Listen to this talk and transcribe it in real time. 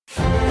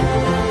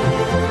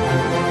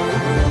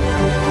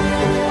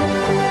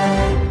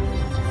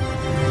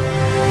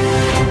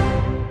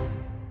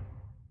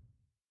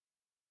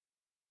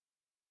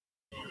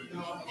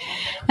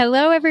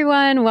Hello,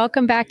 everyone.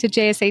 Welcome back to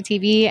JSA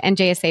TV and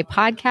JSA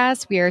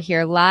Podcast. We are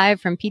here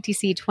live from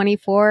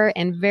PTC’24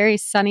 in very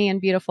sunny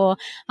and beautiful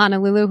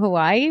Honolulu,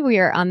 Hawaii. We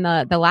are on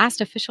the last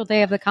official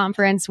day of the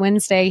conference,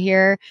 Wednesday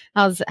here.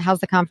 How's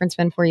the conference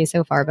been for you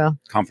so far, Bill?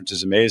 Conference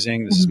is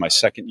amazing. This is my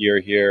second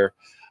year here,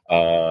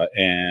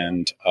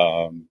 and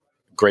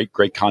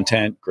great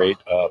content, great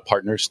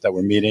partners that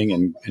we're meeting,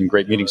 and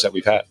great meetings that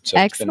we've had. So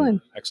excellent.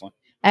 It's been excellent.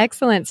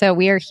 Excellent. So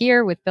we are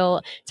here with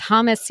Bill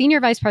Thomas, Senior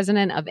Vice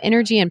President of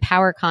Energy and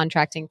Power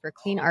Contracting for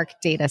CleanArc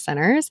Data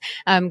Centers.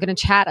 I'm going to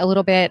chat a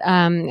little bit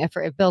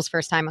for Bill's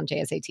first time on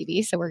JSA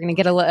TV. So we're going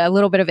to get a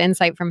little bit of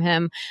insight from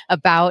him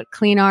about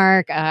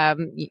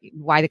CleanArc,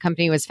 why the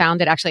company was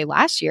founded actually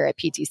last year at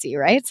PTC,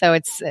 right? So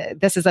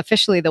this is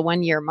officially the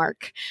 1 year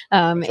mark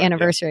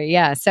anniversary.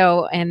 Yeah.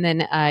 So, and then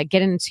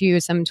get into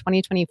some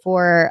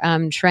 2024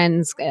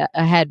 trends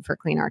ahead for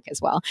CleanArc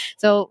as well.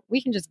 So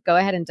we can just go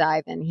ahead and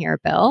dive in here,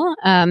 Bill.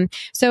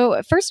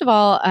 So first of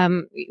all,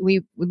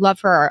 we would love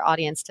for our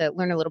audience to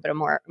learn a little bit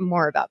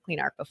more about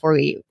CleanArc before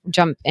we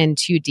jump in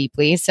too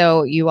deeply.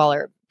 So you all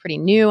are pretty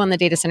new on the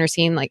data center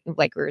scene. Like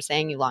we were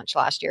saying, you launched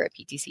last year at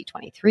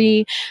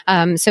PTC’23.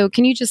 So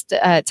can you just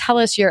tell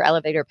us your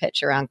elevator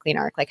pitch around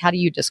CleanArc? Like, how do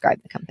you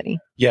describe the company?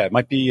 Yeah, it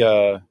might be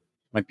an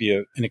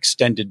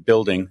extended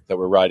building that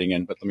we're riding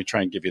in, but let me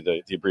try and give you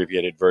the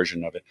abbreviated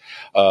version of it.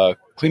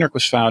 CleanArc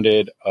was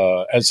founded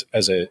as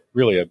a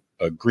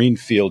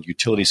greenfield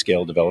utility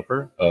scale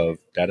developer of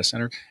data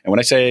center. And when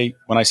I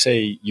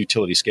say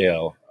utility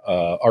scale,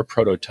 our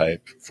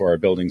prototype for our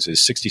buildings is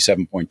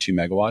 67.2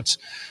 megawatts.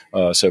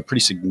 So a pretty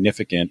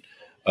significant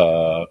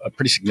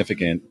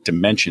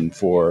dimension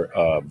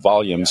for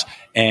volumes.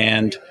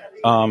 And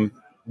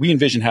we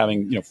envision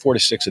having 4 to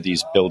 6 of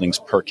these buildings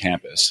per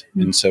campus.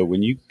 And so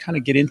when you kind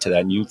of get into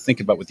that and you think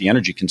about what the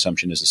energy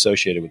consumption is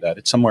associated with that,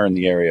 it's somewhere in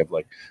the area of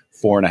like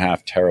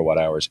 4.5 terawatt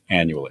hours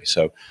annually.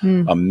 So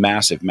a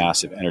massive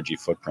energy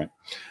footprint.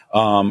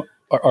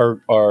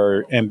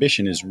 Our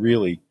ambition is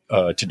really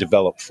to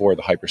develop for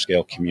the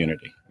hyperscale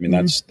community. I mean,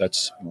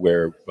 that's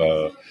where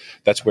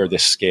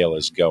this scale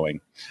is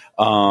going.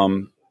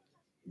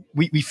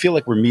 We feel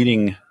like we're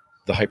meeting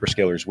the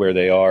hyperscalers where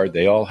they are.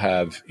 They all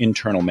have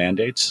internal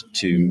mandates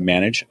to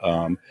manage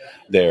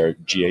their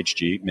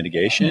GHG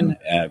mitigation,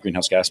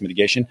 greenhouse gas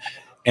mitigation,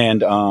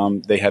 and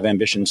they have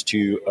ambitions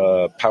to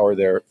power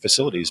their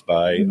facilities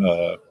by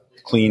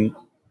clean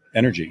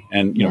energy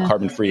and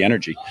carbon-free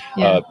energy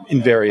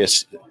in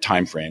various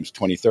timeframes,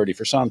 2030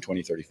 for some,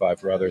 2035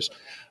 for others.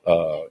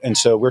 And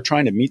so we're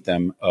trying to meet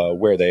them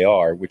where they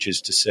are, which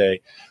is to say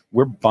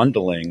we're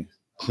bundling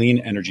clean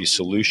energy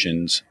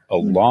solutions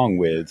along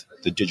with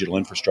the digital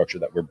infrastructure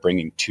that we're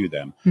bringing to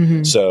them.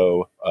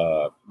 So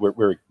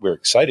we're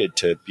excited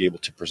to be able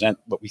to present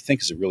what we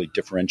think is a really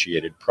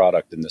differentiated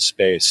product in the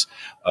space,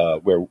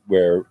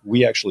 where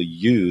we actually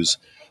use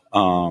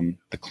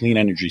the clean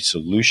energy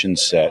solution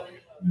set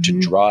to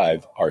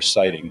drive our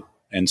siting.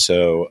 And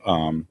so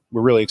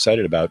we're really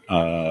excited about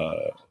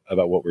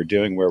what we're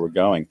doing, where we're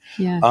going.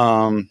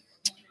 The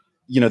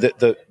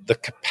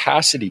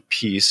capacity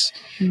piece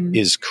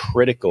is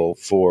critical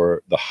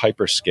for the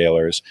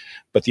hyperscalers,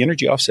 but the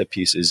energy offset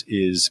piece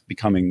is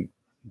becoming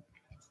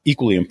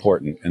equally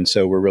important. And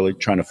so we're really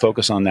trying to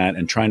focus on that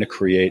and trying to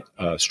create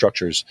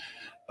structures,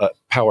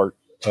 power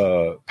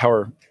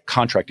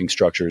contracting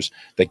structures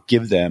that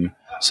give them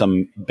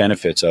some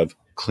benefits of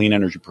clean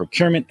energy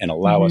procurement and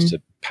allow us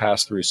to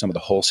pass through some of the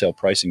wholesale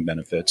pricing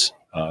benefits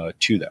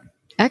to them.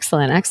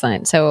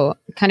 Excellent. So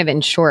kind of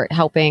in short,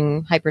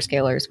 helping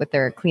hyperscalers with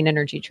their clean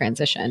energy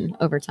transition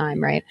over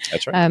time, right?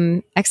 That's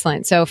right.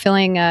 Excellent. So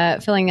filling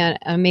an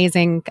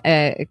amazing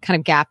kind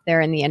of gap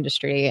there in the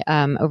industry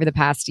over the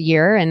past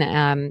year,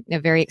 and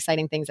very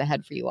exciting things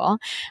ahead for you all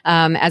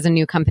as a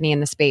new company in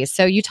the space.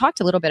 So you talked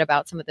a little bit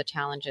about some of the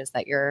challenges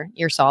that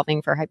you're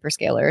solving for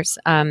hyperscalers.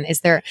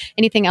 Is there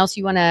anything else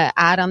you want to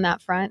add on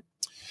that front?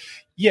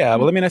 Yeah.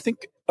 Well, I mean, I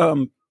think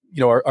our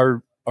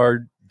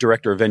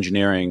director of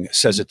engineering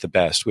says it the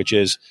best, which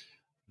is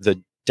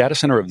the data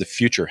center of the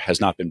future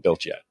has not been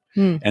built yet.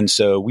 And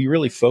so we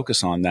really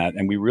focus on that,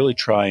 and we really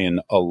try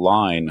and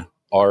align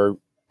our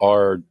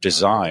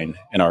design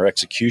and our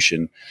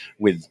execution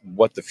with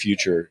what the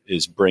future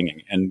is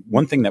bringing. And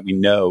one thing that we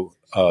know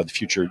the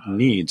future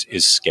needs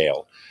is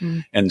scale.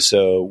 And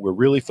so we're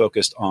really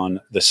focused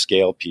on the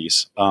scale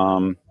piece.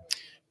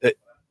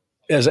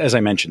 As I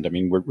mentioned, I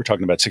mean, we're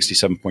talking about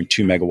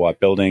 67.2 megawatt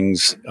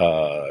buildings,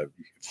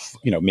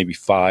 maybe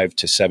 5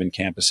 to 7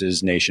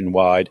 campuses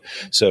nationwide.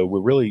 So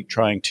we're really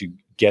trying to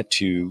get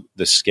to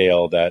the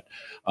scale that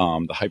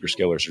the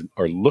hyperscalers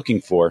are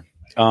looking for.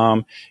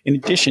 In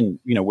addition,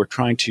 we're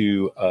trying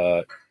to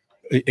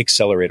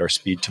accelerate our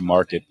speed to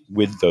market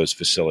with those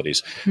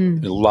facilities.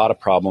 There's a lot of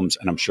problems,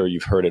 and I'm sure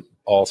you've heard it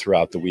all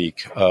throughout the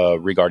week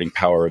regarding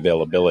power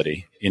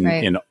availability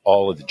in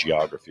all of the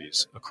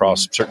geographies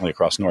certainly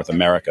across North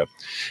America.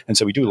 And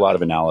so we do a lot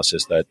of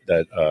analysis that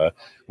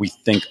we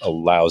think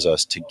allows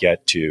us to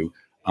get to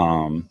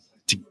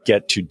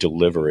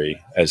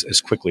delivery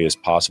as quickly as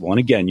possible. And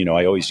again,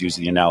 I always use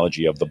the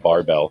analogy of the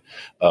barbell.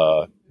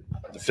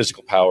 the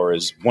physical power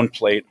is one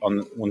plate on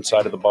one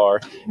side of the bar,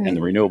 and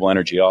the renewable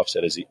energy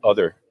offset is the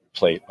other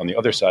plate on the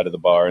other side of the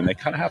bar, and they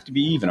kind of have to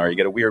be even, or you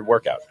get a weird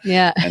workout.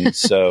 Yeah. And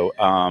so,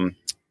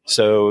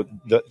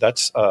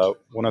 that's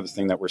one other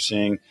thing that we're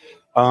seeing.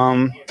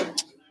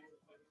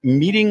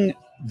 Meeting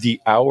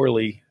the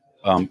hourly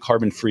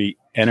carbon-free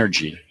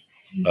energy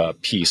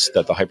piece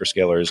that the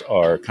hyperscalers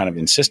are kind of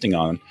insisting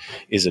on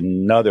is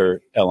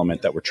another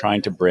element that we're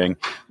trying to bring.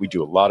 We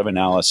do a lot of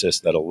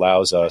analysis that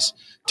allows us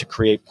to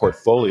create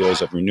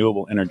portfolios of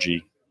renewable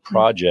energy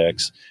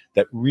projects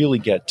that really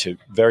get to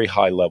very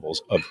high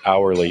levels of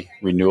hourly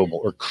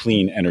renewable or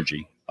clean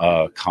energy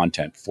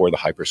content for the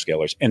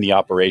hyperscalers and the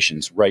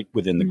operations right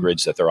within the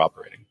grids that they're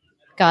operating.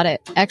 Got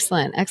it.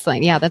 Excellent.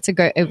 Yeah, that's a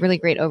really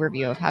great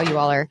overview of how you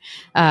all are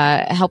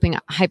helping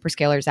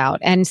hyperscalers out.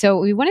 And so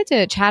we wanted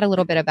to chat a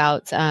little bit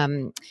about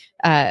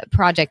a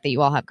project that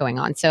you all have going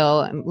on. So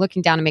I'm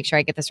looking down to make sure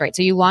I get this right.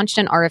 So you launched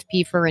an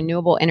RFP for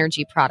renewable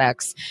energy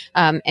products,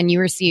 and you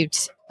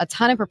received a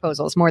ton of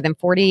proposals, more than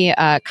 40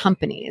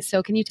 companies.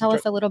 So can you tell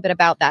us a little bit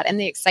about that and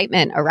the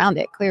excitement around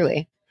it,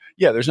 clearly?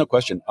 Yeah, there's no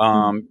question.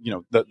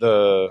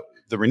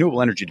 The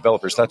renewable energy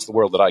developers, that's the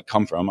world that I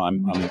come from.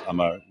 I'm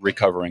a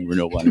recovering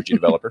renewable energy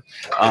developer.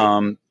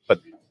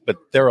 But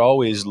they're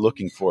always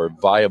looking for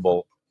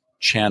viable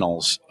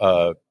channels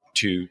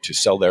to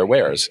sell their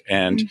wares.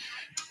 And,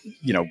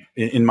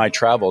 in my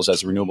travels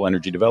as a renewable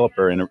energy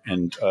developer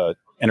and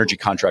energy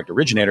contract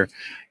originator,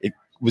 it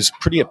was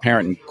pretty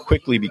apparent and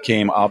quickly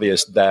became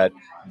obvious that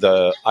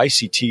the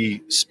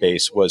ICT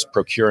space was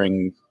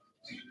procuring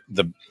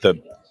the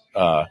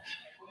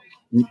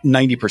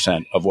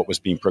 90% of what was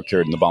being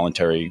procured in the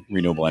voluntary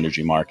renewable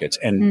energy markets.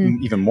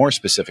 And even more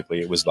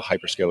specifically, it was the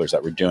hyperscalers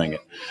that were doing it.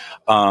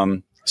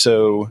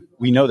 So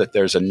we know that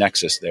there's a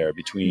nexus there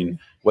between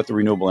what the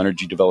renewable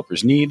energy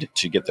developers need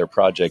to get their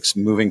projects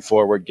moving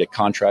forward, get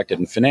contracted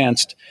and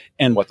financed,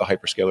 and what the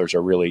hyperscalers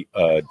are really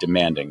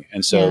demanding.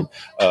 And so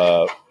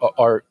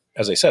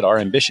as I said, our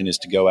ambition is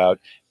to go out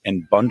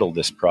and bundle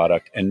this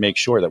product and make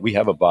sure that we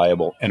have a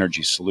viable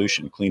energy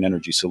solution, clean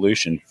energy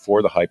solution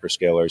for the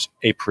hyperscalers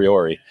a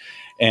priori.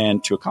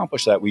 And to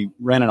accomplish that, we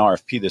ran an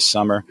RFP this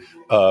summer.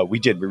 We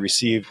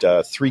received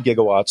 3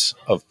 gigawatts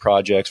of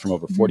projects from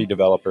over 40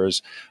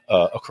 developers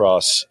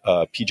across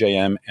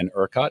PJM and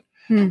ERCOT.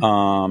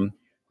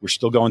 We're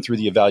still going through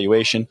the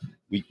evaluation.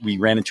 We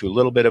ran into a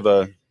little bit of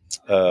a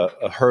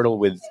hurdle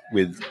with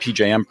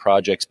PJM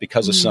projects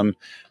because of some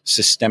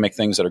systemic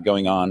things that are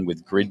going on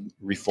with grid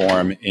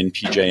reform in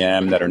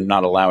PJM that are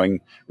not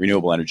allowing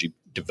renewable energy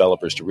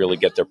developers to really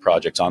get their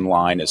projects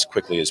online as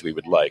quickly as we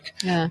would like.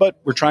 Yeah. But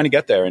we're trying to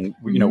get there, and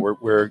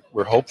we're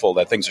hopeful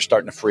that things are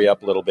starting to free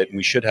up a little bit, and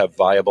we should have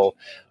viable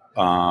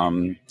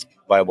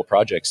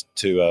projects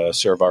to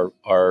serve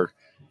our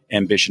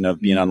ambition of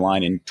being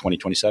online in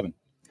 2027.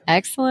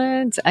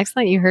 Excellent.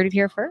 You heard it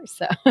here first.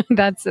 So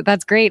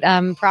that's great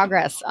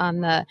progress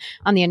on the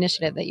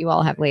initiative that you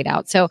all have laid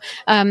out. So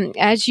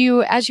as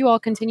you all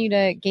continue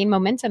to gain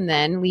momentum,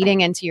 then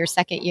leading into your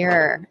second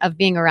year of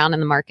being around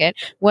in the market,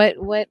 what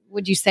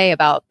would you say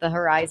about the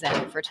horizon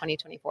for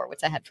 2024?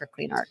 What's ahead for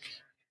CleanArc?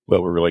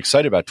 Well, we're really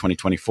excited about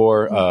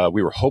 2024.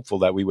 We were hopeful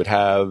that we would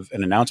have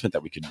an announcement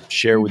that we could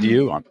share with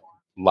you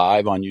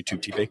live on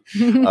YouTube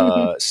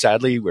TV.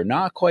 Sadly, we're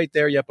not quite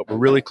there yet, but we're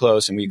really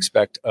close, and we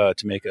expect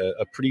to make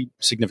a pretty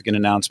significant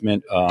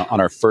announcement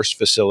on our first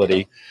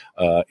facility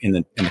in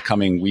the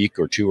coming week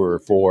or 2 or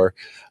 4.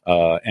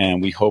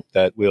 And we hope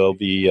that we'll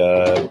be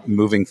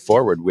moving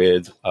forward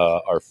with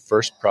our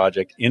first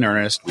project in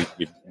earnest.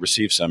 We've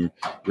received some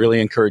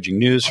really encouraging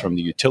news from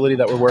the utility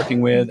that we're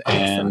working with,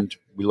 and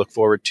we look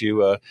forward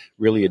to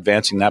really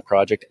advancing that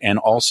project and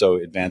also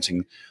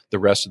advancing the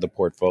rest of the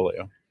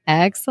portfolio.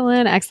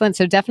 Excellent.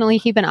 So definitely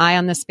keep an eye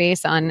on the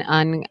space on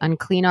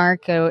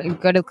CleanArc.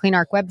 Go to the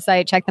CleanArc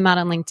website, check them out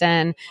on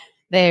LinkedIn.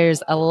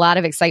 There's a lot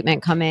of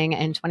excitement coming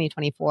in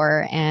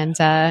 2024. And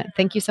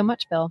thank you so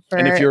much, Bill.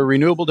 And if you're a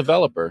renewable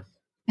developer,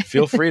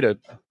 feel free to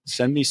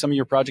send me some of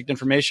your project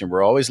information.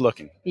 We're always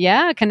looking.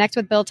 Yeah, connect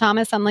with Bill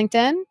Thomas on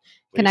LinkedIn.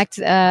 Please. Connect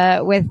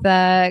with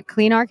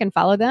CleanArc and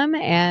follow them,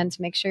 and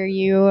make sure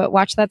you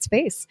watch that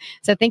space.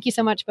 So thank you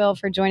so much, Bill,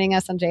 for joining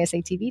us on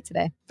JSA TV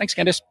today. Thanks,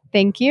 Candice.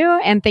 Thank you.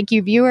 And thank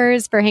you,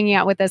 viewers, for hanging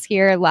out with us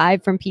here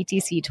live from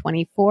PTC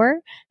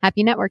 24.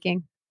 Happy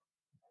networking.